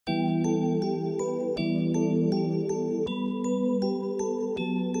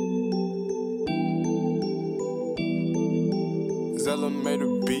Zella made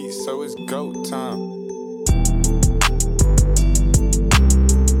a beat, so it's go time.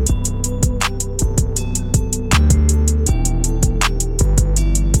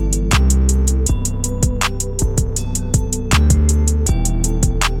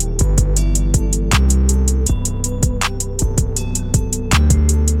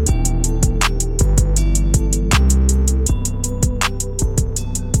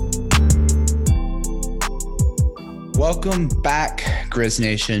 Welcome back, Grizz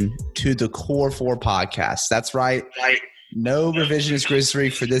Nation, to the Core 4 podcast. That's right. No revisionist Grizzly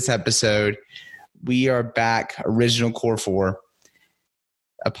for this episode. We are back, original Core 4,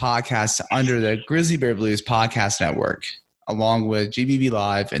 a podcast under the Grizzly Bear Blues podcast network, along with GBB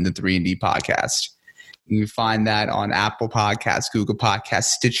Live and the 3&D podcast. You can find that on Apple Podcasts, Google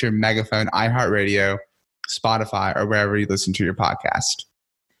Podcasts, Stitcher, Megaphone, iHeartRadio, Spotify, or wherever you listen to your podcast.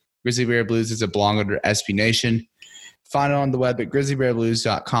 Grizzly Bear Blues is a blog under SB Nation. Find it on the web at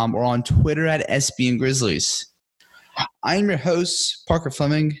grizzlybearblues.com or on Twitter at SBandGrizzlies. I'm your host, Parker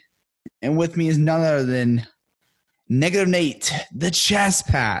Fleming, and with me is none other than Negative Nate, the Chess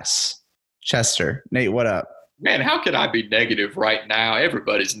Pass. Chester. Nate, what up? Man, how could I be negative right now?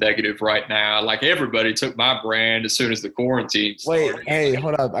 Everybody's negative right now. Like, everybody took my brand as soon as the quarantine started. Wait, hey,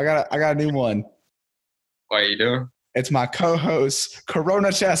 hold up. I got a new one. What are you doing? It's my co-host,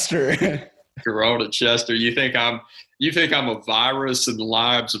 Corona Chester. Corona Chester. You think I'm a virus in the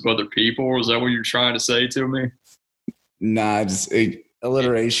lives of other people? Is that what you're trying to say to me? Nah, just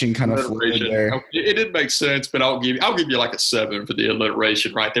alliteration kind of fluid there. It didn't make sense, but I'll give you like a 7 for the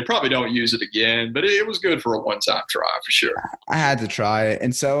alliteration, right? They probably don't use it again, but it was good for a one-time try for sure. I had to try it.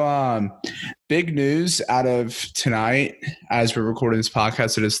 And so big news out of tonight as we're recording this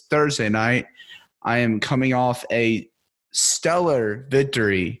podcast. It is Thursday night. I am coming off a stellar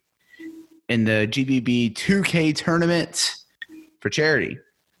victory in the GBB 2K tournament for charity.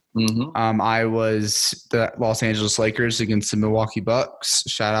 Mm-hmm. I was the Los Angeles Lakers against the Milwaukee Bucks.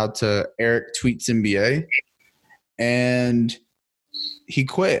 Shout out to Eric Tweets NBA. And he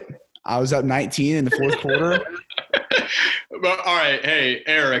quit. I was up 19 in the fourth quarter. But, all right. Hey,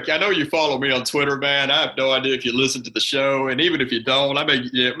 Eric, I know you follow me on Twitter, man. I have no idea if you listen to the show. And even if you don't, I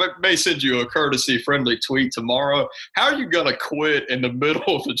may send you a courtesy friendly tweet tomorrow. How are you going to quit in the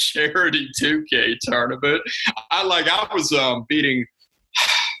middle of a charity 2K tournament? I was beating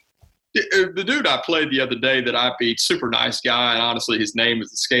the dude I played the other day that I beat, super nice guy. And honestly, his name is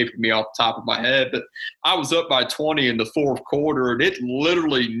escaping me off the top of my head. But I was up by 20 in the fourth quarter, and it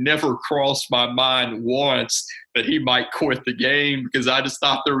literally never crossed my mind once that he might quit the game, because I just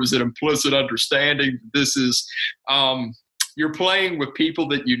thought there was an implicit understanding that this is you're playing with people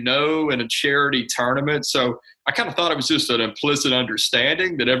that you know in a charity tournament. So I kind of thought it was just an implicit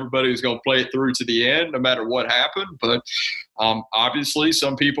understanding that everybody was going to play it through to the end no matter what happened. But obviously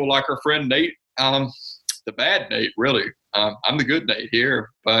some people, like our friend Nate, the bad Nate, really. I'm the good Nate here.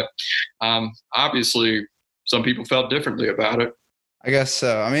 But obviously some people felt differently about it. I guess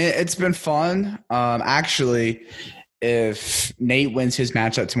so. I mean, it's been fun. Actually, if Nate wins his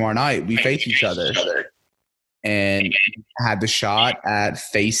matchup tomorrow night, we face each other. And had the shot at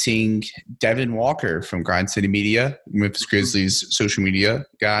facing Devin Walker from Grind City Media, Memphis Grizzlies social media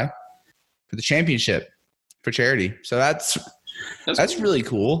guy, for the championship for charity. So that's cool. Really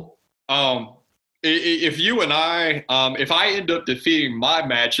cool. If you and I, if I end up defeating my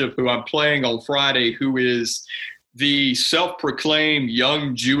matchup, who I'm playing on Friday, who is the self-proclaimed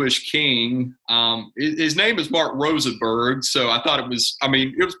young Jewish king, his name is Mark Rosenberg. So I thought it was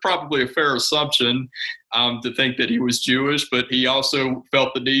probably a fair assumption to think that he was Jewish, but he also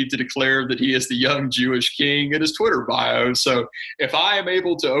felt the need to declare that he is the young Jewish king in his Twitter bio. So if I am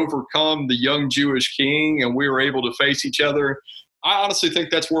able to overcome the young Jewish king and we are able to face each other, I honestly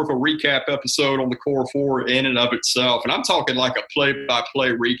think that's worth a recap episode on the Core 4 in and of itself. And I'm talking like a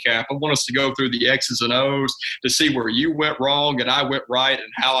play-by-play recap. I want us to go through the X's and O's to see where you went wrong and I went right and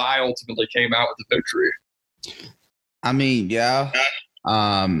how I ultimately came out with the victory. I mean, yeah.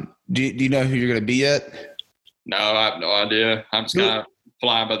 Do you know who you're going to be yet? No, I have no idea. I'm just kind of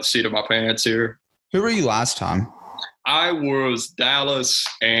flying by the seat of my pants here. Who were you last time? I was Dallas,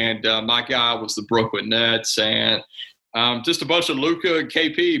 and my guy was the Brooklyn Nets, and just a bunch of Luka and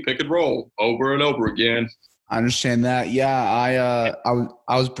KP pick and roll over and over again. I understand that. Yeah,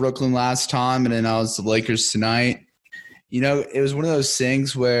 I was Brooklyn last time, and then I was the Lakers tonight. You know, it was one of those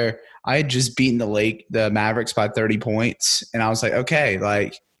things where I had just beaten the Mavericks by 30 points, and I was like, okay,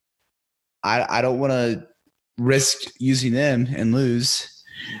 like I don't want to risk using them and lose.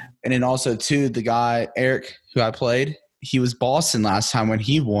 And then also, too, the guy, Eric, who I played, he was Boston last time when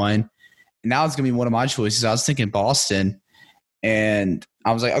he won. And now it's going to be one of my choices. I was thinking Boston. And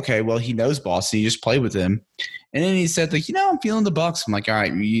I was like, okay, well, he knows Boston. You just play with him. And then he said, like, I'm feeling the Bucks. I'm like, all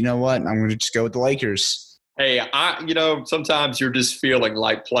right, you know what? I'm going to just go with the Lakers. Hey, sometimes you're just feeling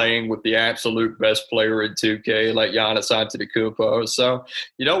like playing with the absolute best player in 2K, like Giannis Antetokounmpo. So,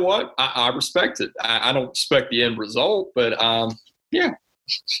 you know what? I respect it. I don't respect the end result, but yeah.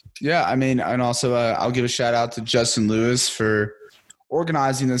 Yeah, I mean, and also I'll give a shout out to Justin Lewis for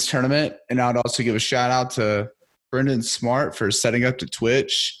organizing this tournament, and I'd also give a shout out to Brendan Smart for setting up the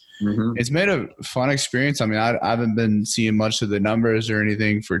Twitch. Mm-hmm. It's made a fun experience. I mean, I haven't been seeing much of the numbers or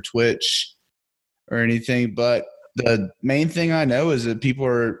anything for Twitch or anything, but the main thing I know is that people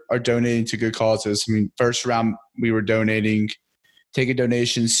are donating to good causes. I mean, first round we were taking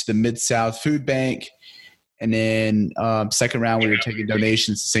donations to the Mid-South Food Bank, and then second round we were taking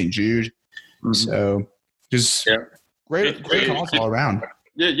donations to St. Jude. Mm-hmm. So just great cause all around.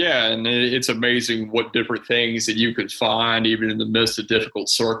 Yeah, and it's amazing what different things that you could find, even in the midst of difficult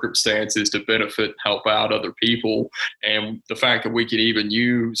circumstances, to benefit and help out other people. And the fact that we could even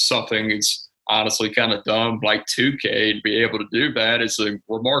use something that's honestly kind of dumb like 2K and be able to do that is a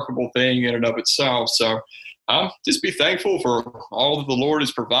remarkable thing in and of itself. So just be thankful for all that the Lord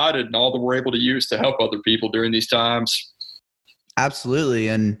has provided and all that we're able to use to help other people during these times. Absolutely.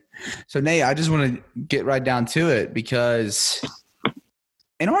 And so, Nate, I just want to get right down to it because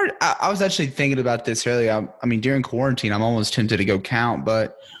I was actually thinking about this earlier. I mean, during quarantine, I'm almost tempted to go count,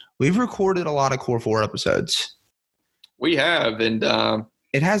 but we've recorded a lot of Core 4 episodes. We have, and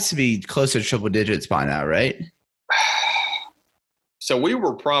it has to be close to triple digits by now, right? So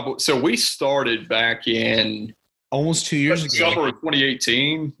we started back in almost 2 years ago. Summer of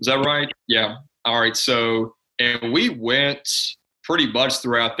 2018. Is that right? Yeah. All right. So, and we went pretty much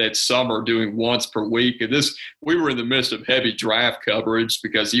throughout that summer doing once per week. And we were in the midst of heavy draft coverage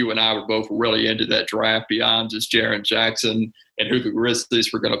because you and I were both really into that draft beyond just Jaren Jackson and who the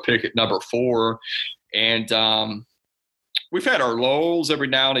Grizzlies were going to pick at number 4. And we've had our lulls every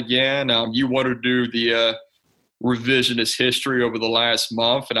now and again. You want to do the revisionist history over the last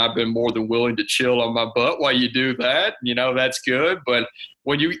month, and I've been more than willing to chill on my butt while you do that. That's good. But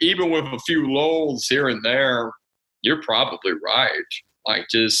when even with a few lulls here and there, you're probably right. Like,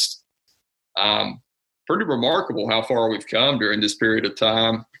 just pretty remarkable how far we've come during this period of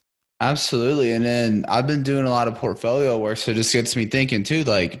time. Absolutely. And then I've been doing a lot of portfolio work, so it just gets me thinking too,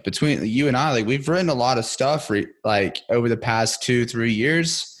 like between you and I, like we've written a lot of stuff like over the past 2-3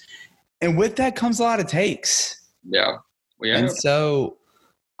 years. And with that comes a lot of takes. Yeah. And so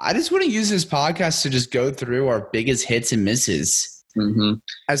I just want to use this podcast to just go through our biggest hits and misses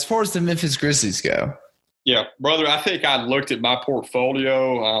as far as the Memphis Grizzlies go. Yeah, brother, I think I looked at my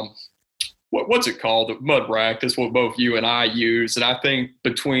portfolio. What's it called? The Mud Rack. That's what both you and I use. And I think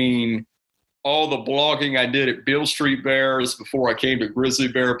between all the blogging I did at Beale Street Bears before I came to Grizzly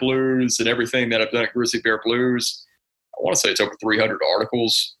Bear Blues and everything that I've done at Grizzly Bear Blues, I want to say it's over 300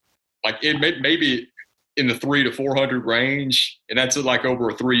 articles. Like it maybe in the 300 to 400 range, and that's like over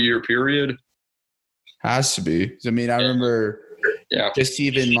a 3-year period. Has to be. I mean, I remember just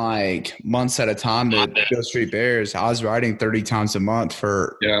even like months at a time at Beale Street Bears, I was writing 30 times a month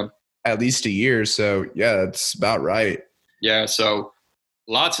for at least a year. So, yeah, that's about right. Yeah, so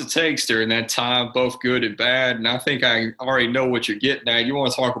lots of takes during that time, both good and bad. And I think I already know what you're getting at. You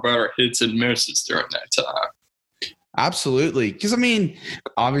want to talk about our hits and misses during that time. Absolutely. Because, I mean,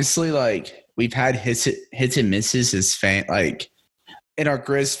 obviously, like, we've had hits and misses as like in our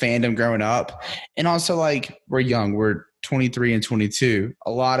Grizz fandom growing up. And also, like, we're young. We're 23 and 22.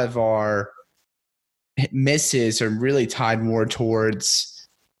 A lot of our misses are really tied more towards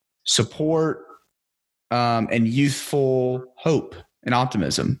support and youthful hope and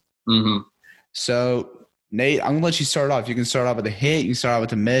optimism. Mm-hmm. So, Nate, I'm going to let you start off. You can start off with a hit. You can start off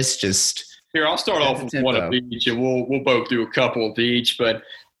with a miss. Just here, I'll start off with one of each, and we'll both do a couple of each. But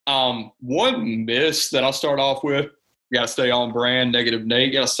one miss that I'll start off with, you got to stay on brand, Negative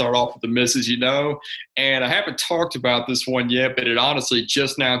Nate. Got to start off with the misses, And I haven't talked about this one yet, but it honestly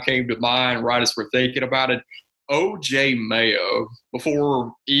just now came to mind right as we're thinking about it. O.J. Mayo,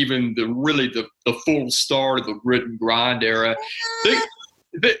 before even the full start of the Grit and Grind era. Think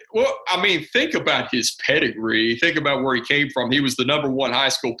about his pedigree. Think about where he came from. He was the number 1 high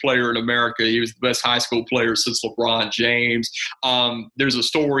school player in America. He was the best high school player since LeBron James. There's a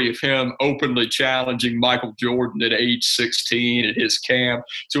story of him openly challenging Michael Jordan at age 16 at his camp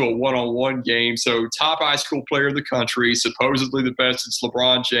to a one-on-one game. So top high school player in the country, supposedly the best since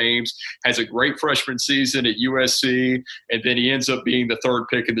LeBron James, has a great freshman season at USC, and then he ends up being the 3rd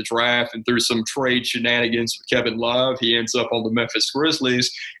pick in the draft. And through some trade shenanigans with Kevin Love, he ends up on the Memphis Grizzlies.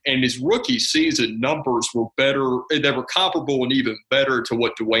 Grizzlies. And his rookie season numbers were better. They were comparable and even better to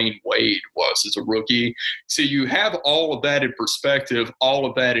what Dwayne Wade was as a rookie. So you have all of that in perspective, all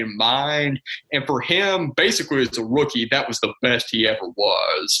of that in mind. And for him, basically as a rookie, that was the best he ever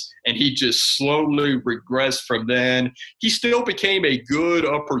was. And he just slowly regressed from then. He still became a good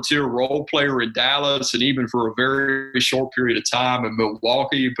upper-tier role player in Dallas and even for a very short period of time in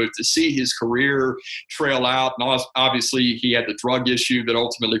Milwaukee. But to see his career trail out, and obviously he had the drug issue that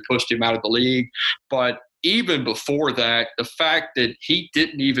ultimately pushed him out of the league. But even before that, the fact that he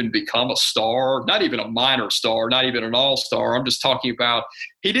didn't even become a star, not even a minor star, not even an all-star, I'm just talking about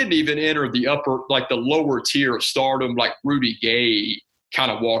he didn't even enter the lower tier of stardom like Rudy Gay kind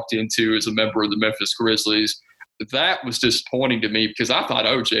of walked into as a member of the Memphis Grizzlies. That was disappointing to me because I thought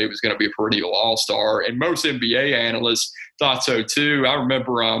OJ was going to be a perennial all-star, and most NBA analysts thought so too. I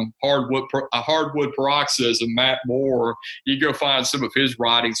remember Hardwood Paroxysm, Matt Moore. You go find some of his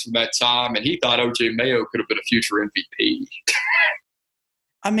writings from that time, and he thought OJ Mayo could have been a future MVP.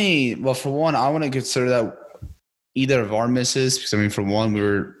 I mean, well, for one, I want to consider that either of our misses because, I mean, for one, we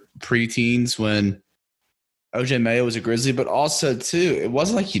were preteens when OJ Mayo was a Grizzly, but also, too, it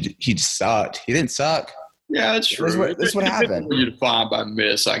wasn't like he just sucked. He didn't suck. Yeah, that's true. That's what happened. What you define by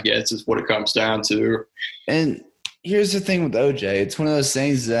miss, I guess, is what it comes down to. And here's the thing with OJ. It's one of those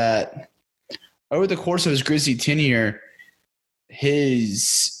things that over the course of his Grizzly tenure,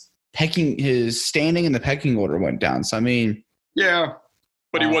 his standing in the pecking order went down. So, I mean. Yeah,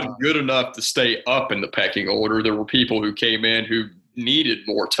 but he wasn't good enough to stay up in the pecking order. There were people who came in who needed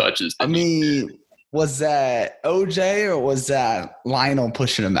more touches. Was that OJ or was that Lionel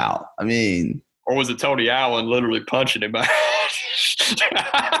pushing him out? I mean. Or was it Tony Allen literally punching him out?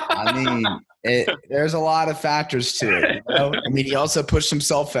 I mean, there's a lot of factors to it. You know? I mean, he also pushed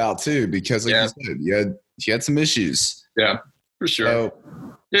himself out too because, like you said, you had some issues. Yeah, for sure. So,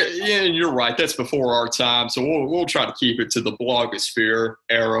 yeah, you're right. That's before our time. So we'll try to keep it to the blogosphere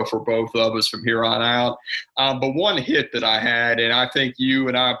era for both of us from here on out. But one hit that I had, and I think you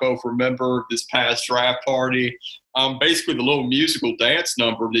and I both remember this past draft party, basically the little musical dance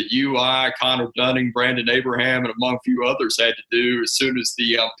number that you, I, Connor Dunning, Brandon Abraham, and among a few others had to do as soon as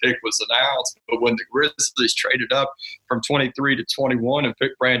the pick was announced. But when the Grizzlies traded up from 23 to 21 and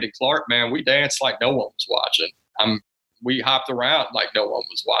picked Brandon Clarke, man, we danced like no one was watching. We hopped around like no one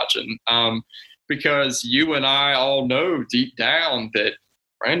was watching because you and I all know deep down that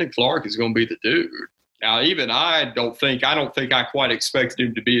Brandon Clarke is going to be the dude. Now, even I don't think I quite expected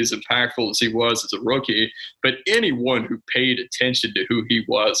him to be as impactful as he was as a rookie, but anyone who paid attention to who he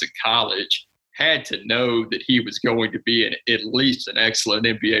was in college had to know that he was going to be at least an excellent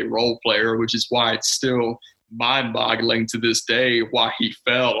NBA role player, which is why it's still mind-boggling to this day why he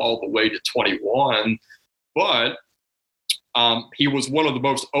fell all the way to 21. But he was one of the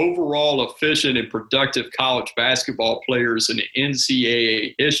most overall efficient and productive college basketball players in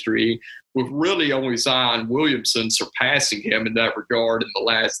NCAA history, with really only Zion Williamson surpassing him in that regard in the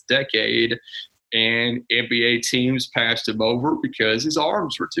last decade. And NBA teams passed him over because his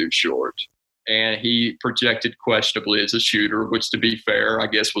arms were too short. And he projected questionably as a shooter, which, to be fair, I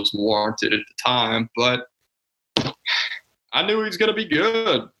guess was warranted at the time. But I knew he was going to be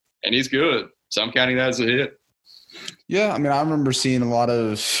good, and he's good. So I'm counting that as a hit. Yeah, I mean, I remember seeing a lot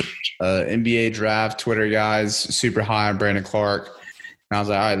of NBA draft Twitter guys super high on Brandon Clarke. And I was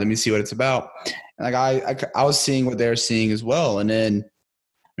like, all right, let me see what it's about. And like I was seeing what they're seeing as well. And then,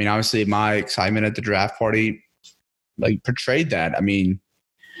 I mean, obviously my excitement at the draft party like portrayed that. I mean,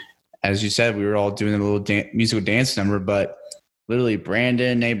 as you said, we were all doing a little musical dance number, but literally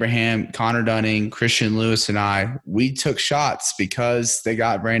Brandon Abraham, Connor Dunning, Christian Lewis, and I, we took shots because they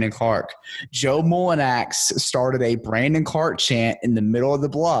got Brandon Clarke. Joe Mullinax started a Brandon Clarke chant in the middle of the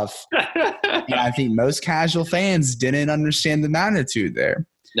bluff. And I think most casual fans didn't understand the magnitude there.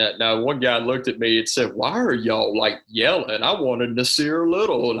 Now, one guy looked at me and said, why are y'all like yelling? I wanted Nasir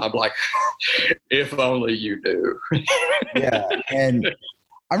Little. And I'm like, if only you knew. Yeah. And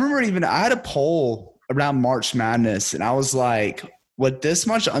I remember I had a poll around March Madness, and I was like, with this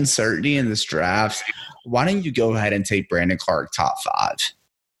much uncertainty in this draft, why don't you go ahead and take Brandon Clarke top 5?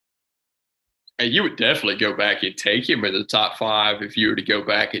 And you would definitely go back and take him in the top 5 if you were to go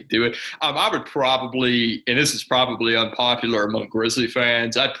back and do it. I would probably, and this is probably unpopular among Grizzly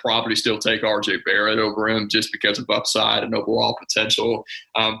fans, I'd probably still take R.J. Barrett over him just because of upside and overall potential.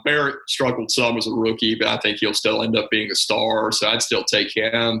 Barrett struggled some as a rookie, but I think he'll still end up being a star, so I'd still take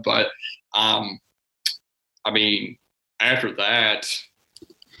him. But I mean, after that,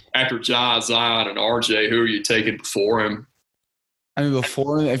 after Ja, Zion, and RJ, who are you taking before him? I mean,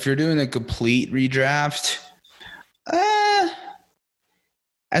 before, if you're doing a complete redraft,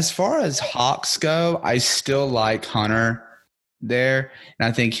 As far as Hawks go, I still like Hunter there. And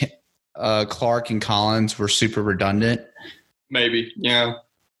I think Clark and Collins were super redundant. Maybe, yeah.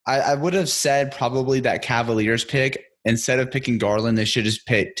 I would have said probably that Cavaliers pick, instead of picking Garland, they should have just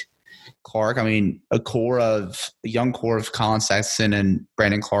picked Clark. I mean, a young core of Colin Sexton and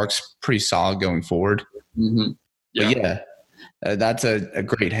Brandon Clark's pretty solid going forward. Mm-hmm. Yeah. But that's a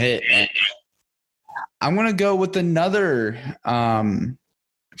great hit. And I'm going to go with another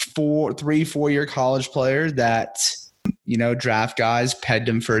 4-year college player that, draft guys pegged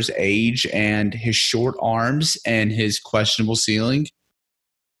him for his age and his short arms and his questionable ceiling.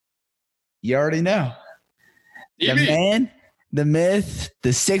 You already know. The man, the myth, the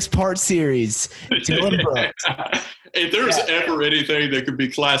 6-part series, Dillon Brooks. If there's ever anything that could be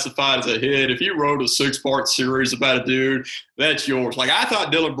classified as a hit, if you wrote a 6-part series about a dude, that's yours. Like, I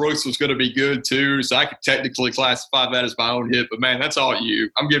thought Dillon Brooks was going to be good too, so I could technically classify that as my own hit. But, man, that's all you.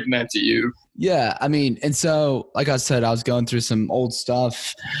 I'm giving that to you. Yeah, I mean, and so, like I said, I was going through some old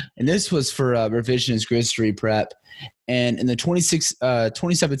stuff, and this was for revisionist Grizzly prep. And in the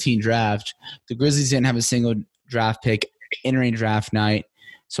 2017 draft, the Grizzlies didn't have a single draft pick entering draft night.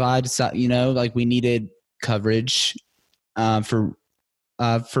 So I decided, we needed coverage for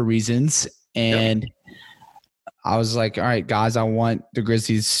reasons. And I was like, all right, guys, I want the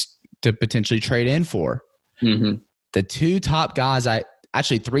Grizzlies to potentially trade in for. Mm-hmm. The three top guys I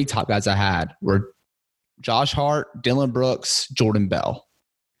had were Josh Hart, Dillon Brooks, Jordan Bell.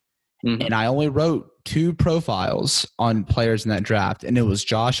 Mm-hmm. And I only wrote 2 profiles on players in that draft, and it was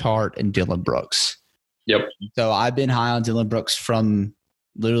Josh Hart and Dillon Brooks. Yep. So I've been high on Dillon Brooks from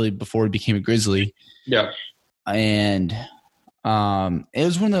literally before he became a Grizzly. Yeah. And it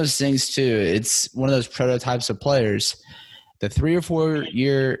was one of those things too. It's one of those prototypes of players. The 3 or 4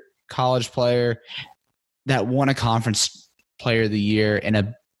 year college player that won a conference player of the year in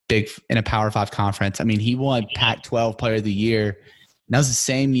a Power 5 conference. I mean, he won Pac-12 player of the year. And that was the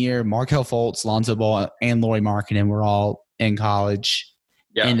same year Markelle Fultz, Lonzo Ball, and Lauri Markkanen were all in college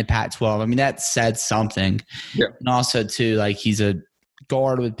in the Pac-12. I mean, that said something. Yeah. And also, too, he's a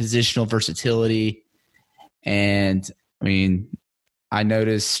guard with positional versatility. And, I mean, I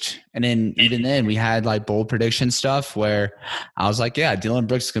noticed – and then even then we had, bold prediction stuff where I was like, yeah, Dillon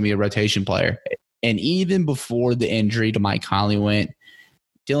Brooks is going to be a rotation player. And even before the injury to Mike Conley went,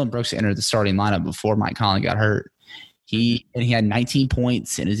 Dillon Brooks entered the starting lineup before Mike Conley got hurt. He had 19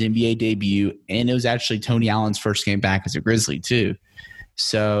 points in his NBA debut, and it was actually Tony Allen's first game back as a Grizzly too.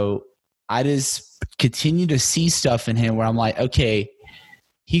 So I just continue to see stuff in him where I'm like, okay,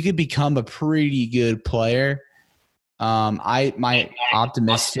 he could become a pretty good player. My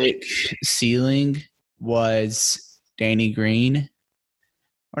optimistic ceiling was Danny Green,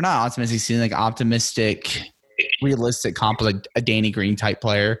 or not optimistic ceiling, optimistic. Realistic comp, a Danny Green type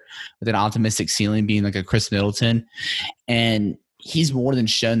player with an optimistic ceiling being a Chris Middleton. And he's more than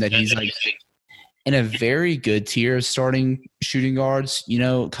shown that he's in a very good tier of starting shooting guards,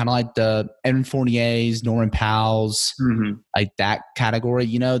 kind of like the Evan Fourniers, Norman Powell's, that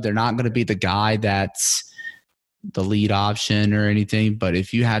category. They're not going to be the guy that's the lead option or anything, but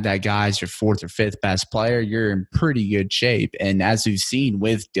if you have that guy as your 4th or 5th best player, you're in pretty good shape. And as we've seen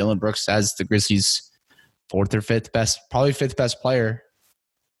with Dillon Brooks as the Grizzlies' 4th or 5th best, probably 5th best player,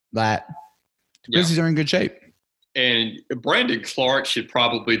 that the Grizzlies are in good shape. And Brandon Clark should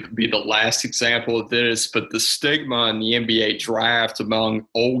probably be the last example of this, but the stigma in the NBA draft among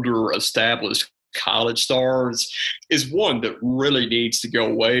older established college stars is one that really needs to go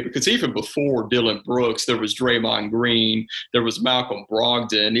away, because even before Dillon Brooks, there was Draymond Green, there was Malcolm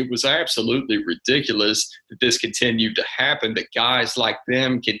Brogdon. It was absolutely ridiculous that this continued to happen, that guys like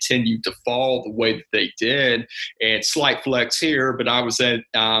them continued to fall the way that they did. And slight flex here, but I was at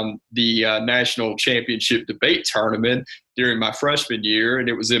the national championship debate tournament during my freshman year, and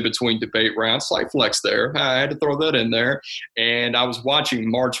it was in between debate rounds. Slight flex there. I had to throw that in there. And I was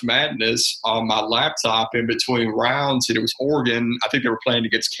watching March Madness on my laptop in between rounds, and it was Oregon. I think they were playing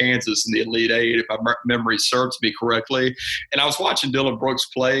against Kansas in the Elite Eight, if my memory serves me correctly. And I was watching Dillon Brooks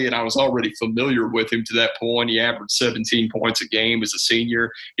play, and I was already familiar with him to that point. He averaged 17 points a game as a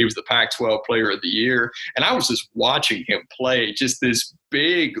senior. He was the Pac-12 Player of the Year. And I was just watching him play, just this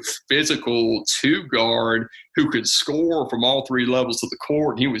big physical 2-guard who could score from all 3 levels of the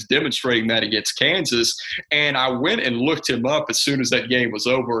court. And he was demonstrating that against Kansas. And I went and looked him up as soon as that game was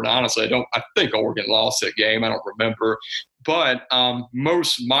over. And honestly, I think Oregon lost that game. I don't remember. But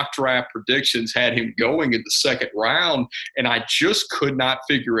most mock draft predictions had him going in the second round, and I just could not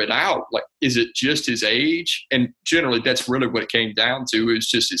figure it out. Like, is it just his age? And generally, that's really what it came down to, is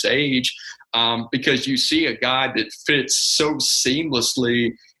just his age, because you see a guy that fits so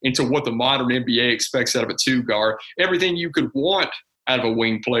seamlessly into what the modern NBA expects out of a two guard. Everything you could want out of a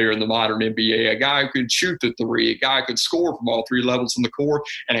wing player in the modern NBA, a guy who could shoot the three, a guy who could score from all three levels on the court,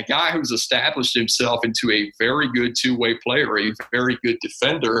 and a guy who's established himself into a very good two-way player, a very good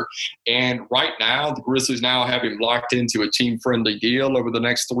defender. And right now, the Grizzlies now have him locked into a team-friendly deal over the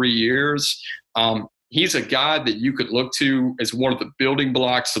next 3 years. He's a guy that you could look to as one of the building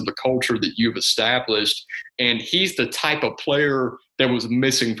blocks of the culture that you've established. And he's the type of player that was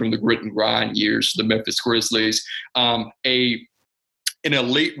missing from the grit and grind years of the Memphis Grizzlies. An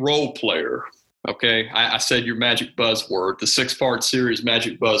elite role player. Okay, I said your magic buzzword, the 6-part series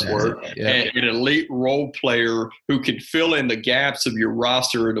magic buzzword. Yeah. An elite role player who can fill in the gaps of your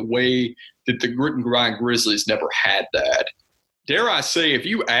roster in a way that the grit and grind Grizzlies never had that. Dare I say, if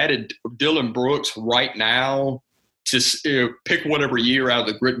you added Dillon Brooks right now, just pick whatever year out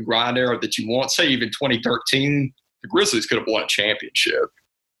of the grit and grind era that you want, say even 2013, the Grizzlies could have won a championship.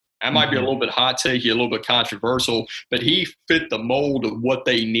 That might be a little bit hot takey, a little bit controversial, but he fit the mold of what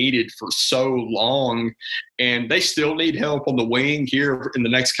they needed for so long. And they still need help on the wing here in the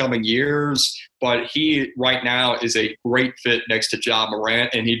next coming years. But he right now is a great fit next to Ja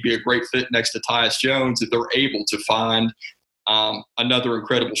Morant, and he'd be a great fit next to Tyus Jones if they're able to find another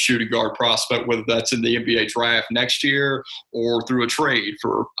incredible shooting guard prospect, whether that's in the NBA draft next year or through a trade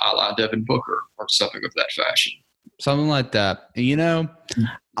for a la Devin Booker or something of that fashion. Something like that. You know,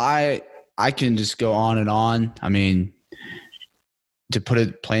 I can just go on and on. I mean, to put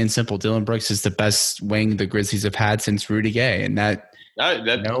it plain and simple, Dillon Brooks is the best wing the Grizzlies have had since Rudy Gay, and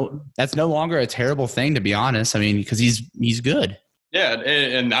that's no longer a terrible thing, to be honest. I mean, because he's good. Yeah,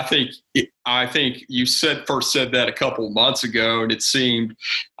 and I think you first said that a couple of months ago, and it seemed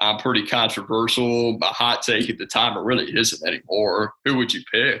pretty controversial, a hot take at the time. It really isn't anymore. Who would you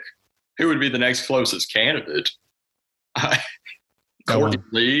pick? Who would be the next closest candidate? Courtney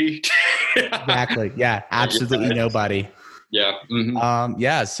Lee. Exactly. Yeah, absolutely nobody. Yeah.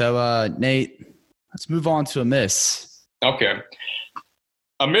 Mm-hmm. So Nate, let's move on to a miss. Okay.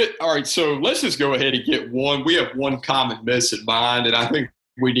 All right, so let's just go ahead and get one. We have one common miss in mind, and I think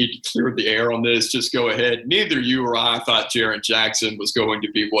we need to clear the air on this. Just go ahead. Neither you or I thought Jaren Jackson was going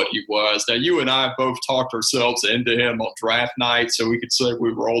to be what he was. Now, you and I both talked ourselves into him on draft night, so we could say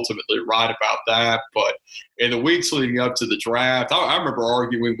we were ultimately right about that. But in the weeks leading up to the draft, I remember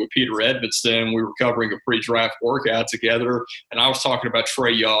arguing with Peter Edmonston. We were covering a pre-draft workout together, and I was talking about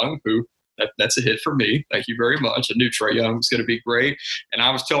Trae Young, who that's a hit for me. Thank you very much. I knew Trae Young was going to be great. And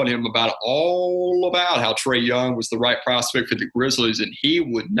I was telling him all about how Trae Young was the right prospect for the Grizzlies, and he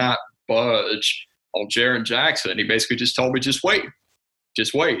would not budge on Jaren Jackson. He basically just told me, just wait.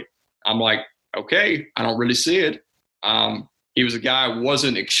 Just wait. I'm like, okay, I don't really see it. He was a guy who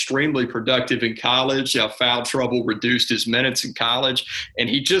wasn't extremely productive in college. Foul trouble reduced his minutes in college, and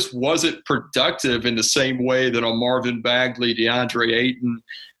he just wasn't productive in the same way that a Marvin Bagley, DeAndre Ayton,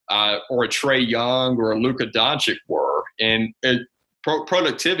 or a Trae Young or a Luka Doncic were. And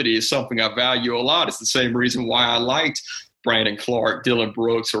productivity is something I value a lot. It's the same reason why I liked Brandon Clark, Dillon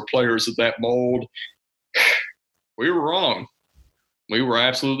Brooks, or players of that mold. We were wrong. We were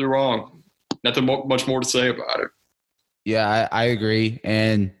absolutely wrong. Nothing much more to say about it. Yeah, I agree.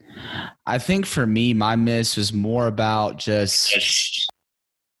 And I think for me, my miss was more about just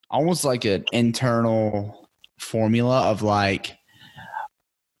almost like an internal formula of like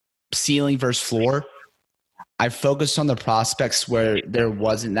ceiling versus floor. I focused on the prospects where there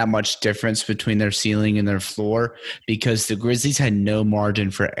wasn't that much difference between their ceiling and their floor because the Grizzlies had no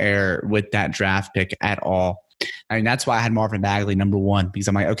margin for error with that draft pick at all. I mean, that's why I had Marvin Bagley number one, because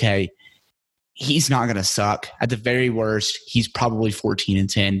I'm like, okay, he's not going to suck. At the very worst, he's probably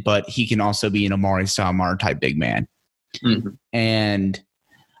 14-10, but he can also be an Amari Stoudemire type big man. Mm-hmm. And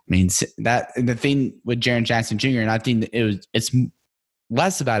I mean, that the thing with Jaren Jackson Jr., and I think it's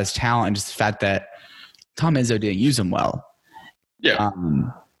less about his talent and just the fact that Tom Izzo didn't use him well. Yeah.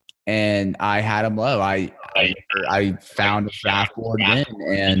 And I had him low. I found a draft board then,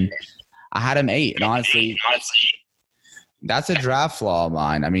 and I had him 8. And honestly, that's a draft flaw of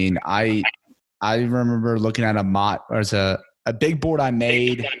mine. I mean, I remember looking at a big board I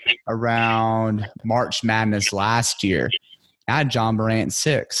made around March Madness last year. I had John Morant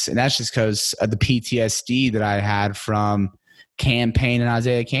 6, and that's just because of the PTSD that I had from Cam Payne and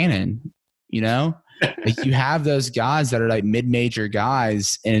Isaiah Cannon. You know, like you have those guys that are like mid-major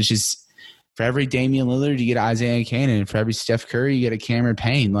guys, and it's just for every Damian Lillard, you get Isaiah Canaan. For every Steph Curry, you get a Cameron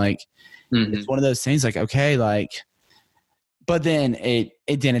Payne. Like, it's one of those things like, okay, like, but then it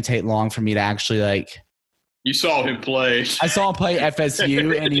didn't take long for me to actually like. You saw him play. I saw him play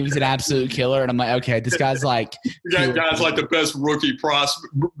FSU, and he was an absolute killer. And I'm like, okay, this guy's like, that guy's like the best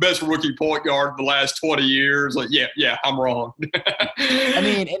rookie point guard in the last 20 years. Like, yeah, I'm wrong. I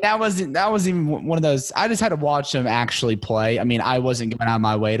mean, and that wasn't even one of those. I just had to watch him actually play. I mean, I wasn't going out of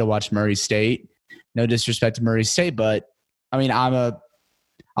my way to watch Murray State. No disrespect to Murray State, but I mean, I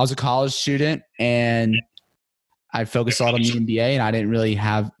was a college student, and I focused a lot on the NBA, and I didn't really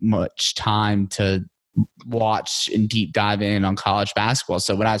have much time to watch and deep dive in on college basketball.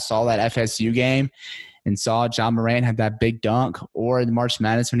 So when I saw that FSU game and saw John Morant had that big dunk, or in March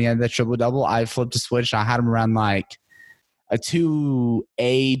Madness when he had that triple-double, I flipped a switch. I had him around like a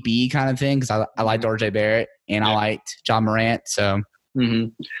 2A-B kind of thing because I liked RJ Barrett and I liked John Morant. So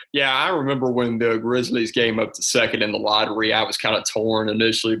yeah, I remember when the Grizzlies came up to second in the lottery, I was kind of torn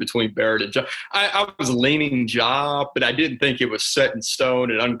initially between Barrett and Ja. I was leaning Ja, but I didn't think it was set in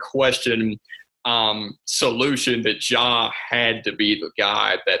stone and unquestioned solution that Ja had to be the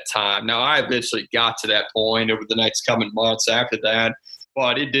guy at that time. Now, I eventually got to that point over the next coming months after that,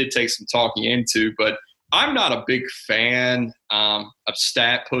 but it did take some talking into. But I'm not a big fan of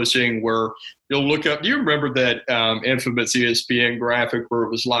stat pushing where you'll look up – do you remember that infamous ESPN graphic where it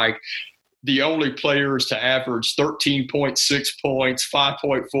was like the only players to average 13.6 points,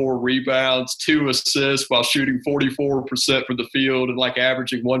 5.4 rebounds, 2 assists while shooting 44% from the field and like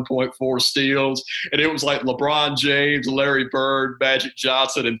averaging 1.4 steals. And it was like LeBron James, Larry Bird, Magic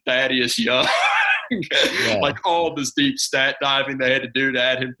Johnson, and Thaddeus Young. Like all this deep stat diving they had to do to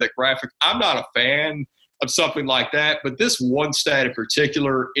add him to that graphic. I'm not a fan of something like that, but this one stat in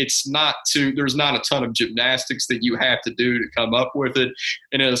particular, there's not a ton of gymnastics that you have to do to come up with it,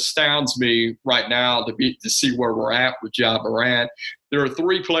 and it astounds me right now to see where we're at with Ja Morant. There are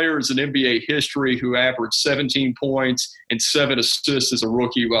 3 players in NBA history who averaged 17 points and 7 assists as a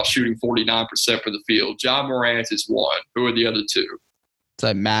rookie while shooting 49% from the field. Ja Morant is one. Who are the other 2? It's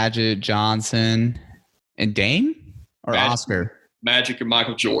like Magic Johnson and Dame or Oscar? Magic and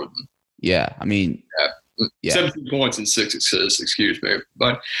Michael Jordan. Yeah, I mean – Yeah. 17 points and 6 assists, excuse me.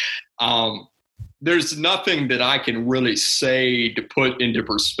 But there's nothing that I can really say to put into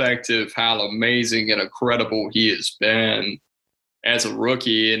perspective how amazing and incredible he has been as a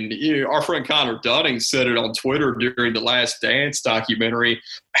rookie. And our friend Connor Dunning said it on Twitter during the Last Dance documentary.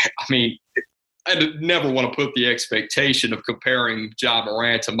 I mean, I never want to put the expectation of comparing Ja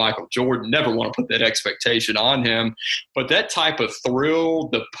Morant to Michael Jordan. Never want to put that expectation on him. But that type of thrill,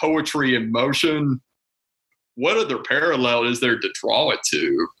 the poetry in motion, what other parallel is there to draw it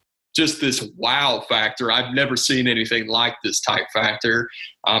to? Just this wow factor. I've never seen anything like this type factor.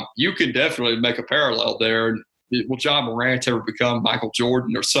 You can definitely make a parallel there. Will Ja Morant ever become Michael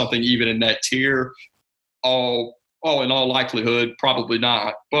Jordan or something even in that tier? In all likelihood, probably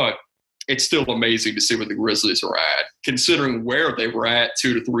not. But it's still amazing to see where the Grizzlies are at. Considering where they were at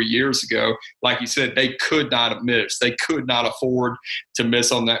 2 to 3 years ago, like you said, they could not have missed. They could not afford to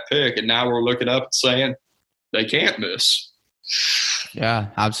miss on that pick. And now we're looking up and saying, they can't miss. Yeah,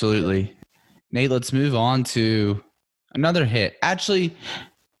 absolutely. Nate, let's move on to another hit. Actually,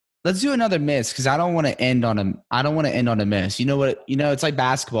 let's do another miss because I don't want to end on a miss. You know what? It's like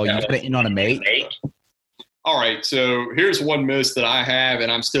basketball. You got to end on a make. All right. So here's one miss that I have, and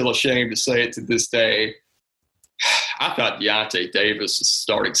I'm still ashamed to say it to this day. I thought Deontay Davis was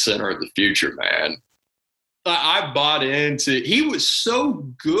starting center of the future, man. I bought into – he was so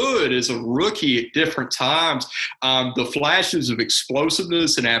good as a rookie at different times. The flashes of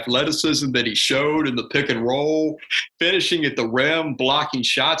explosiveness and athleticism that he showed in the pick and roll, finishing at the rim, blocking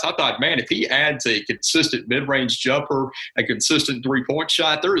shots. I thought, man, if he adds a consistent mid-range jumper, a consistent three-point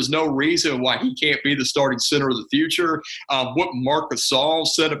shot, there is no reason why he can't be the starting center of the future. What Marc Gasol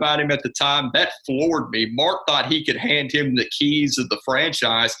said about him at the time, that floored me. Mark thought he could hand him the keys of the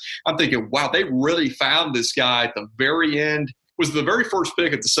franchise. I'm thinking, wow, they really found this guy at the very end. Was the very first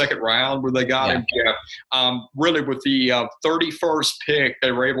pick at the second round where they got him? Yeah. Really, with the 31st pick,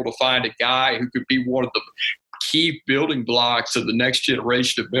 they were able to find a guy who could be one of the key building blocks of the next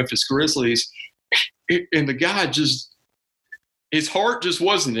generation of Memphis Grizzlies. And the guy just – his heart just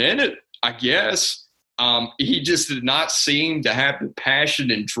wasn't in it, I guess. He just did not seem to have the passion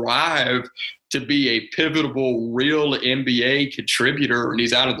and drive to be a pivotal, real NBA contributor, and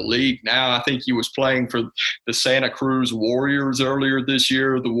he's out of the league now. I think he was playing for the Santa Cruz Warriors earlier this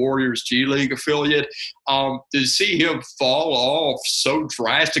year, the Warriors G League affiliate. To see him fall off so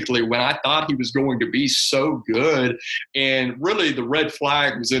drastically when I thought he was going to be so good, and really the red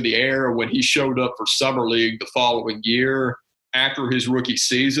flag was in the air when he showed up for Summer League the following year after his rookie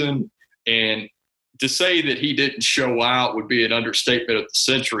season. And to say that he didn't show out would be an understatement of the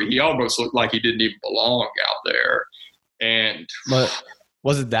century. He almost looked like he didn't even belong out there. And but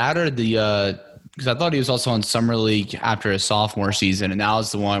was it that or the because I thought he was also on Summer League after his sophomore season, and that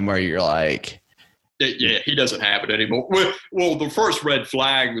was the one where you're like, yeah, he doesn't have it anymore. Well, the first red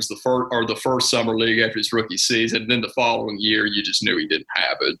flag was the first Summer League after his rookie season. And then the following year, you just knew he didn't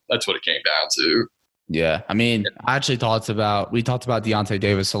have it. That's what it came down to. Yeah, I mean, I actually we talked about Deontay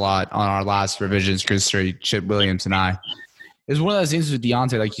Davis a lot on our last revisions history, Chip Williams and I. It was one of those things with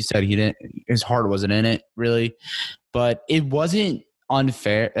Deontay, like you said, his heart wasn't in it really, but it wasn't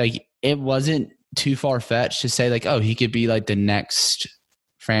unfair. Like it wasn't too far fetched to say like, oh, he could be like the next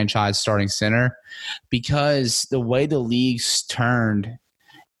franchise starting center, because the way the league's turned,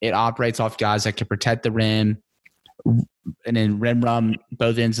 it operates off guys that can protect the rim and then rim run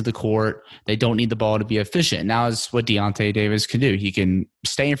both ends of the court. They don't need the ball to be efficient. Now is what Deontay Davis can do. He can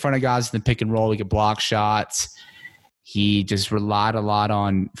stay in front of guys in the pick and roll. He can block shots. He just relied a lot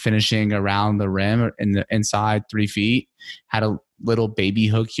on finishing around the rim in the inside 3 feet. Had a little baby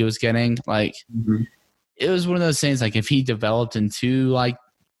hook he was getting. Like it was one of those things. Like if he developed into like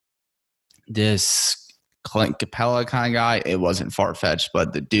this Clint Capella kind of guy, it wasn't far fetched.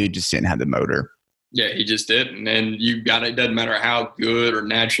 But the dude just didn't have the motor. Yeah, he just didn't. And it doesn't matter how good or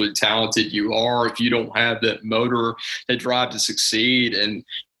naturally talented you are, if you don't have that motor, that drive to succeed. And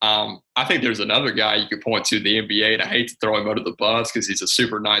I think there's another guy you could point to in the NBA, and I hate to throw him under the bus because he's a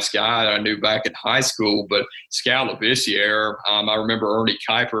super nice guy that I knew back in high school, but Skal Labissière, I remember Ernie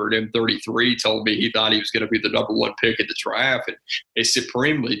Kuiper at M33 told me he thought he was going to be the number one pick in the draft, and a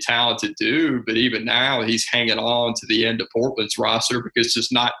supremely talented dude, but even now he's hanging on to the end of Portland's roster because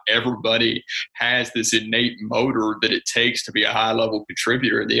just not everybody has this innate motor that it takes to be a high-level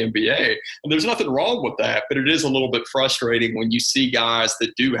contributor in the NBA. And there's nothing wrong with that, but it is a little bit frustrating when you see guys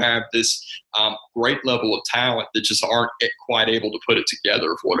that do have this great level of talent that just aren't quite able to put it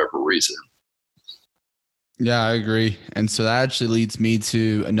together for whatever reason. Yeah, I agree. And so that actually leads me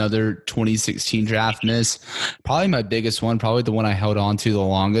to another 2016 draft miss. Probably my biggest one, probably the one I held on to the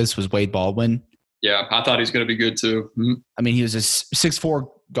longest, was Wade Baldwin. Yeah, I thought he was going to be good too. Mm-hmm. I mean, he was a 6'4"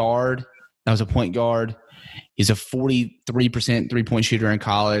 guard. That was a point guard. He's a 43% three-point shooter in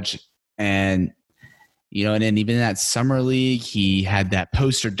college. And you know, and then even in that summer league, he had that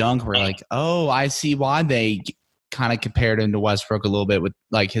poster dunk where like, oh, I see why they kind of compared him to Westbrook a little bit with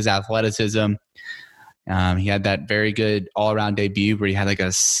like his athleticism. He had that very good all-around debut where he had like a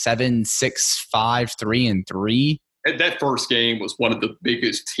 7-6-5 3-3. That first game was one of the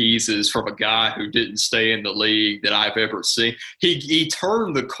biggest teases from a guy who didn't stay in the league that I've ever seen. He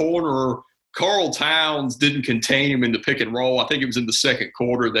turned the corner. Karl Towns didn't contain him in the pick and roll. I think it was in the second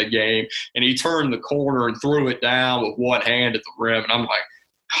quarter of that game. And he turned the corner and threw it down with one hand at the rim. And I'm like,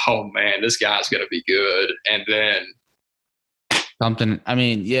 oh, man, this guy's going to be good. And then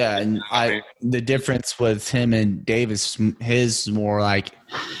yeah. And the difference with him and Davis, his more like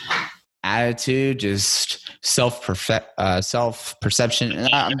attitude, just self-perception.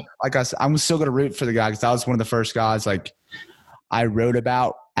 And like I said, I'm still going to root for the guy because that was one of the first guys like I wrote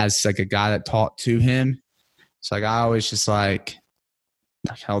about as like a guy that talked to him. So like I always just like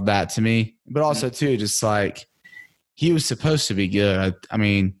held that to me. But also too, just like he was supposed to be good. I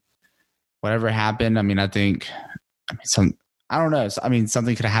mean, whatever happened, I don't know.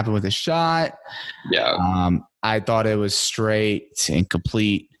 Something could have happened with his shot. Yeah. I thought it was straight and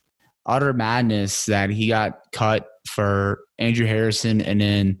complete utter madness that he got cut for Andrew Harrison and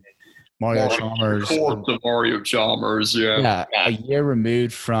then Mario Chalmers. Mario Chalmers, yeah. A year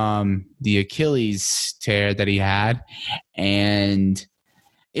removed from the Achilles tear that he had. And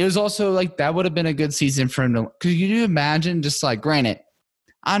it was also like that would have been a good season for him to – could you imagine just like – granted,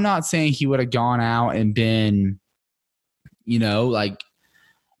 I'm not saying he would have gone out and been, you know, like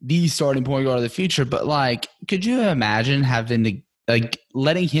the starting point guard of the future, but like could you imagine having to – like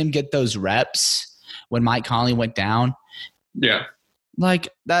letting him get those reps when Mike Conley went down? Yeah. Like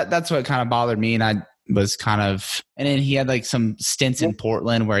that's what kind of bothered me. And I was kind of, and then he had like some stints in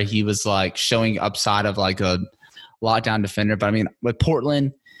Portland where he was like showing upside of like a lockdown defender. But I mean, with Portland,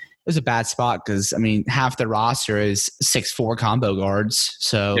 it was a bad spot because I mean, half the roster is 6'4" combo guards.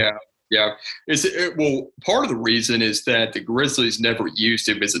 So yeah. Yeah. Well, part of the reason is that the Grizzlies never used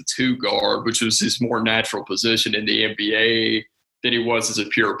him as a two guard, which was his more natural position in the NBA than he was as a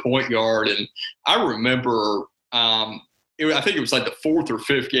pure point guard. And I remember, I think it was like the fourth or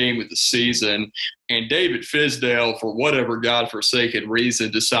fifth game of the season, and David Fizdale, for whatever godforsaken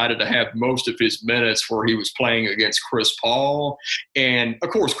reason, decided to have most of his minutes where he was playing against Chris Paul. And, of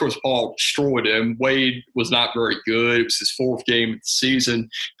course, Chris Paul destroyed him. Wade was not very good. It was his fourth game of the season.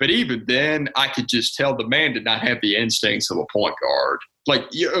 But even then, I could just tell the man did not have the instincts of a point guard. Like,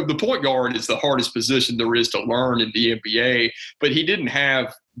 the point guard is the hardest position there is to learn in the NBA, but he didn't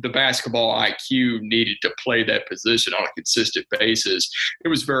have the basketball IQ needed to play that position on a consistent basis. It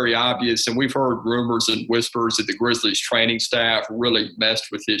was very obvious, and we've heard rumors and whispers that the Grizzlies training staff really messed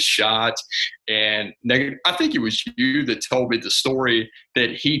with his shot. And I think it was you that told me the story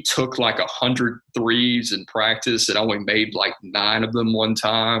that he took like 100 threes in practice and only made like 9 of them one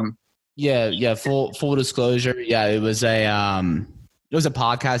time. Yeah. Full disclosure. Yeah, it was a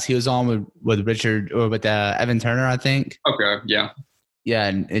podcast he was on with Richard or with Evan Turner, I think. Okay, yeah. Yeah,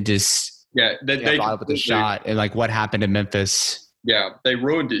 and it just they brought up with the shot and like what happened in Memphis. Yeah, they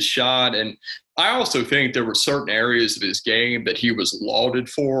ruined his shot, and I also think there were certain areas of his game that he was lauded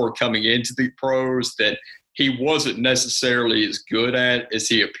for coming into the pros that he wasn't necessarily as good at as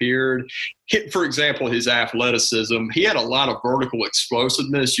he appeared. For example, his athleticism. He had a lot of vertical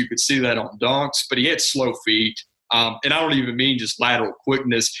explosiveness. You could see that on dunks, but he had slow feet. And I don't even mean just lateral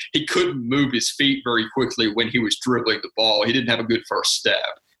quickness. He couldn't move his feet very quickly when he was dribbling the ball. He didn't have a good first step.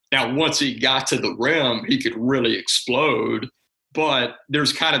 Now, once he got to the rim, he could really explode. But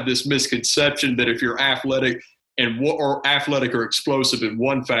there's kind of this misconception that if you're athletic or explosive in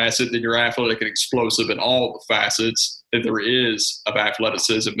one facet, then you're athletic and explosive in all the facets that there is of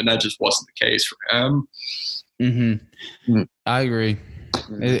athleticism. And that just wasn't the case for him. Mm-hmm. I agree.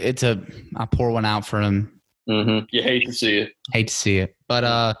 I'll pour one out for him. Mm-hmm. You hate to see it.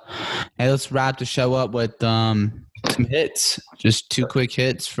 But hey, let's wrap the show up with some hits. Just 2 quick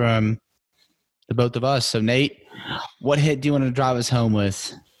hits from the both of us. So, Nate, what hit do you want to drive us home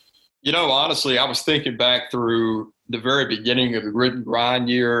with? Honestly, I was thinking back through the very beginning of the grit and grind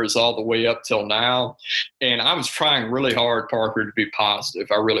years all the way up till now, and I was trying really hard, Parker, to be positive.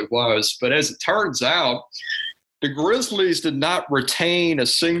 I really was. But as it turns out, the Grizzlies did not retain a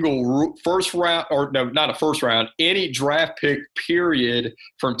single first round, or no, not a first round, any draft pick period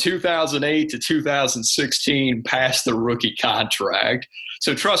from 2008 to 2016 past the rookie contract.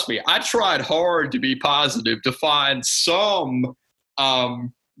 So trust me, I tried hard to be positive, to find some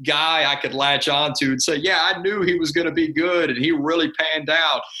guy I could latch onto and say, yeah, I knew he was going to be good and he really panned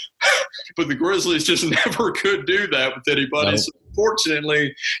out. But the Grizzlies just never could do that with anybody. Nope. So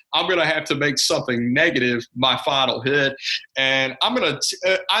fortunately, I'm going to have to make something negative my final hit. And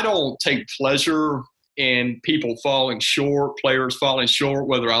I don't take pleasure in people falling short, players falling short,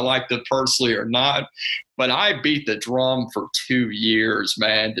 whether I like them personally or not. But I beat the drum for 2 years,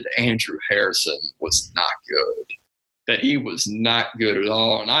 man, that Andrew Harrison was not good. That he was not good at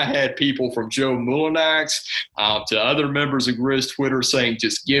all. And I had people from Joe Mullinax to other members of Grizz Twitter saying,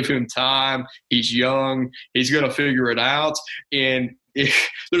 just give him time. He's young. He's going to figure it out. And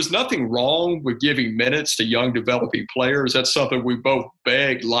there's nothing wrong with giving minutes to young developing players. That's something we both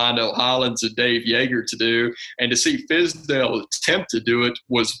begged Lionel Hollins and Dave Yeager to do. And to see Fizdale attempt to do it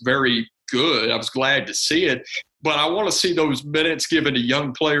was very good. I was glad to see it. But I want to see those minutes given to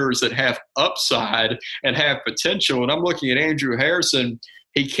young players that have upside and have potential. And I'm looking at Andrew Harrison.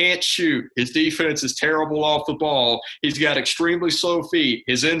 He can't shoot. His defense is terrible off the ball. He's got extremely slow feet.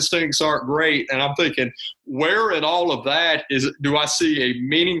 His instincts aren't great. And I'm thinking, where in all of that do I see a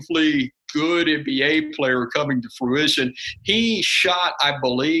meaningfully good NBA player coming to fruition? He shot, I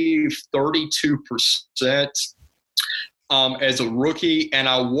believe, 32% as a rookie. And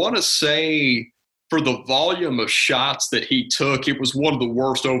I want to say, for the volume of shots that he took, it was one of the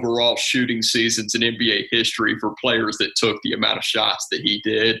worst overall shooting seasons in NBA history for players that took the amount of shots that he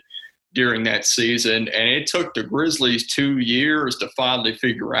did during that season. And it took the Grizzlies 2 years to finally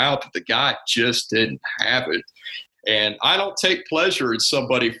figure out that the guy just didn't have it. And I don't take pleasure in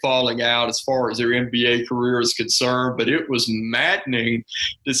somebody falling out as far as their NBA career is concerned, but it was maddening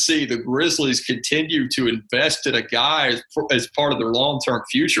to see the Grizzlies continue to invest in a guy as part of their long-term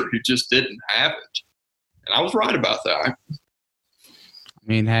future who just didn't have it. And I was right about that. I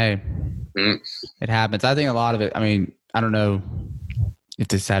mean, hey, It happens. I think a lot of it, I don't know if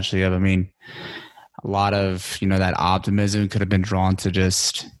this actually, a lot of, that optimism could have been drawn to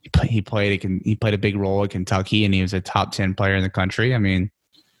just he played a big role at Kentucky and he was a top 10 player in the country. I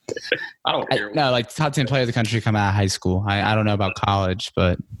don't care. Top 10 player of the country coming out of high school. I don't know about college,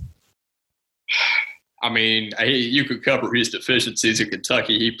 but I mean, you could cover his deficiencies in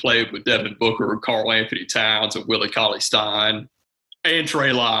Kentucky. He played with Devin Booker, Karl Anthony Towns, and Willie Cauley-Stein, and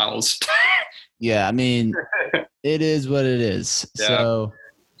Trey Lyles. Yeah, I mean, it is what it is. Yeah. So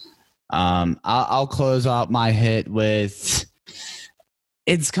I'll close out my hit with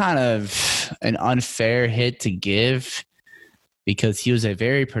it's kind of an unfair hit to give because he was a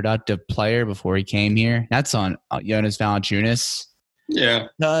very productive player before he came here. That's on Jonas Valanciunas. Yeah.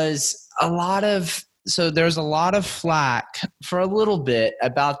 Because there's a lot of flack for a little bit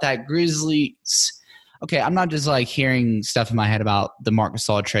about that Grizzlies. Okay, I'm not just like hearing stuff in my head about the Marc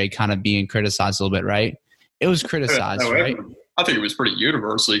Gasol trade kind of being criticized a little bit, right? It was criticized, right? I think it was pretty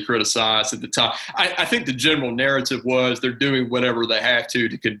universally criticized at the time. I think the general narrative was they're doing whatever they have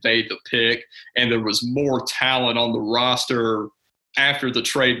to convey the pick, and there was more talent on the roster after the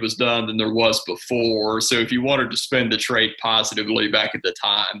trade was done than there was before. So if you wanted to spend the trade positively back at the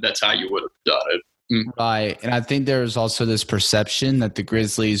time, that's how you would have done it. Right. And I think there was also this perception that the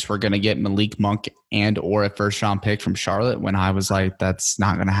Grizzlies were going to get Malik Monk and or a first-round pick from Charlotte when I was like, that's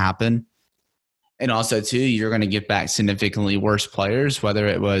not going to happen. And also, too, you're going to get back significantly worse players, whether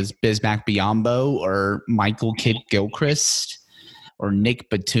it was Bismack Biyombo or Michael Kidd-Gilchrist or Nick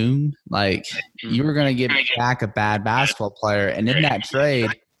Batum. Like, you were going to get back a bad basketball player. And in that trade,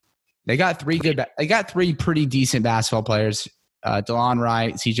 they got three pretty decent basketball players. DeLon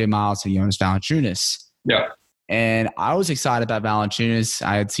Wright, CJ Miles, and Jonas Valanciunas. Yeah. And I was excited about Valanciunas.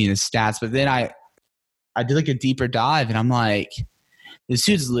 I had seen his stats, but then I did like a deeper dive, and I'm like, this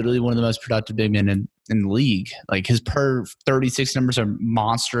dude's literally one of the most productive big men in the league. Like his per 36 numbers are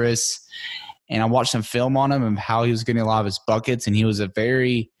monstrous. And I watched some film on him and how he was getting a lot of his buckets, and he was a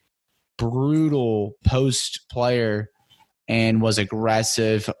very brutal post player and was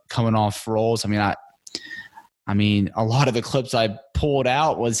aggressive coming off rolls. I mean, a lot of the clips I pulled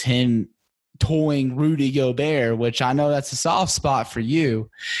out was him toying Rudy Gobert, which I know that's a soft spot for you.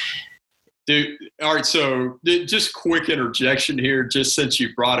 Dude, all right, so just quick interjection here, just since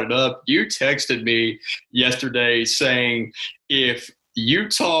you brought it up. You texted me yesterday saying if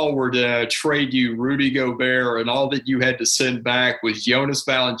Utah were to trade you Rudy Gobert and all that you had to send back was Jonas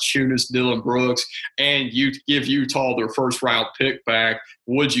Valanciunas, Dillon Brooks, and you give Utah their first-round pick back,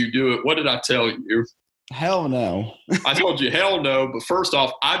 would you do it? What did I tell you? Hell no. I told you hell no, but first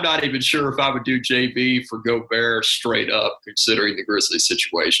off, I'm not even sure if I would do JV for Gobert straight up, considering the Grizzlies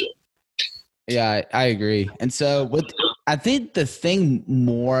situation. Yeah, I agree. And so I think the thing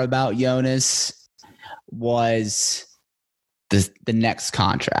more about Jonas was the next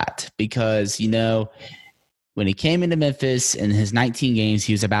contract because, when he came into Memphis in his 19 games,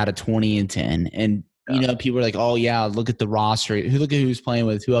 he was about a 20-10. And, people were like, oh, yeah, look at the roster. Look at who he's playing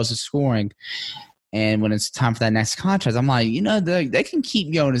with. Who else is scoring? And when it's time for that next contract, I'm like, they can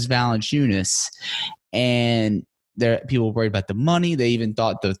keep Jonas Valanciunas. And people were worried about the money. They even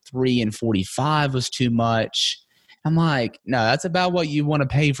thought the 3 and 45 was too much. I'm like, no, that's about what you want to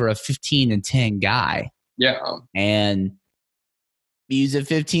pay for a 15-10 guy. Yeah. And he's a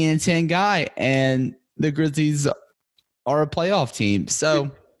 15-10 guy, and the Grizzlies are a playoff team.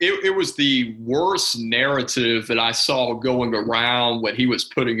 So it was the worst narrative that I saw going around when he was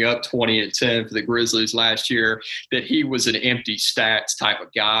putting up 20 and 10 for the Grizzlies last year, that he was an empty stats type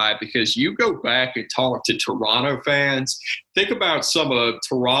of guy. Because you go back and talk to Toronto fans, think about some of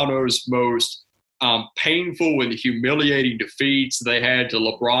Toronto's most painful and humiliating defeats they had to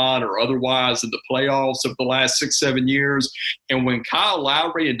LeBron or otherwise in the playoffs of the last 6-7 years. And when Kyle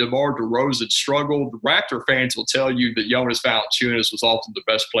Lowry and DeMar DeRozan struggled, the Raptor fans will tell you that Jonas Valanciunas was often the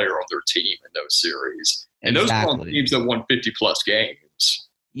best player on their team in those series. And those were on teams that won 50-plus games.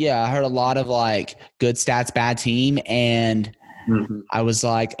 Yeah, I heard a lot of good stats, bad team, and I was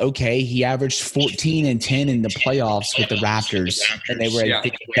like, okay, he averaged 14 and 10 in the playoffs with the Raptors, and they were a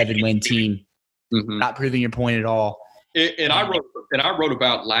 57-win team. Not proving your point at all. And I wrote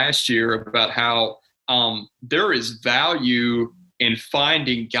about last year about how there is value in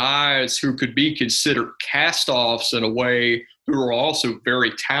finding guys who could be considered cast-offs in a way who are also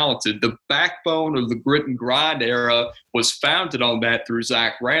very talented. The backbone of the grit and grind era was founded on that through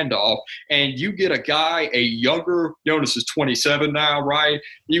Zach Randolph. And you get a guy, a younger, Jonas is 27 now, right?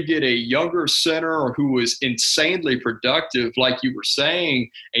 You get a younger center who is insanely productive, like you were saying,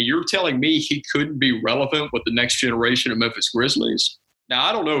 and you're telling me he couldn't be relevant with the next generation of Memphis Grizzlies? Now,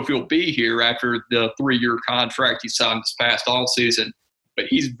 I don't know if he'll be here after the 3-year contract he signed this past offseason, but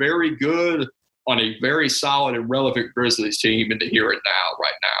he's very good on a very solid and relevant Grizzlies team, and to hear it now,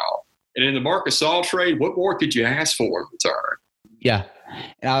 right now. And in the Marc Gasol trade, what more could you ask for in return? Yeah.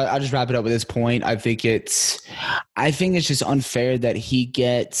 And I'll just wrap it up with this point. I think it's just unfair that he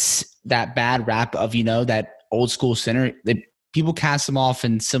gets that bad rap of, that old school center. That people cast him off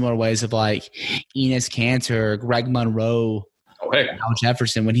in similar ways of like Enes Kanter, Greg Monroe, Al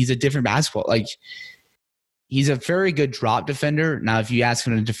Jefferson, when he's a different basketball. Like, he's a very good drop defender. Now, if you ask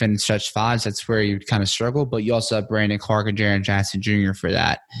him to defend stretch fives, that's where you kind of struggle. But you also have Brandon Clark and Jaren Jackson Jr. for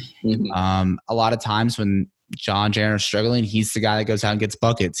that. Mm-hmm. A lot of times when John Jaren are struggling, he's the guy that goes out and gets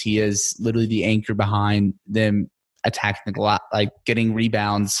buckets. He is literally the anchor behind them attacking the like getting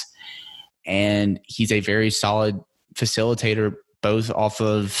rebounds. And he's a very solid facilitator, both off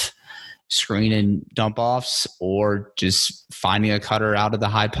of screen and dump offs or just finding a cutter out of the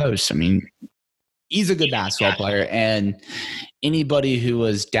high post. I mean, he's a good basketball player, and anybody who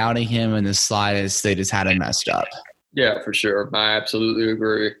was doubting him in the slightest, they just had him messed up. Yeah, for sure. I absolutely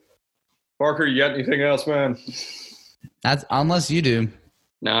agree. Parker, you got anything else, man? That's unless you do.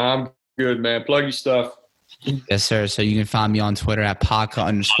 Nah, I'm good, man. Plug your stuff. Yes, sir. So you can find me on Twitter at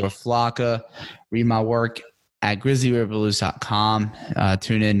Paka_Flocka. Read my work at grizzlyriverblues.com.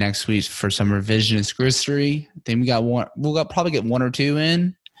 Tune in next week for some revisionist Grizz3. I think we'll probably get one or two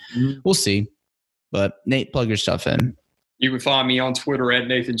in. Mm-hmm. We'll see. But Nate, plug your stuff in. You can find me on Twitter at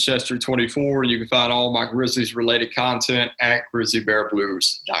NathanChester24. You can find all my Grizzlies related content at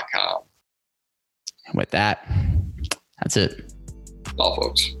grizzlybearblues.com. And with that, that's it. All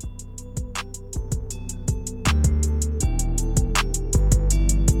folks.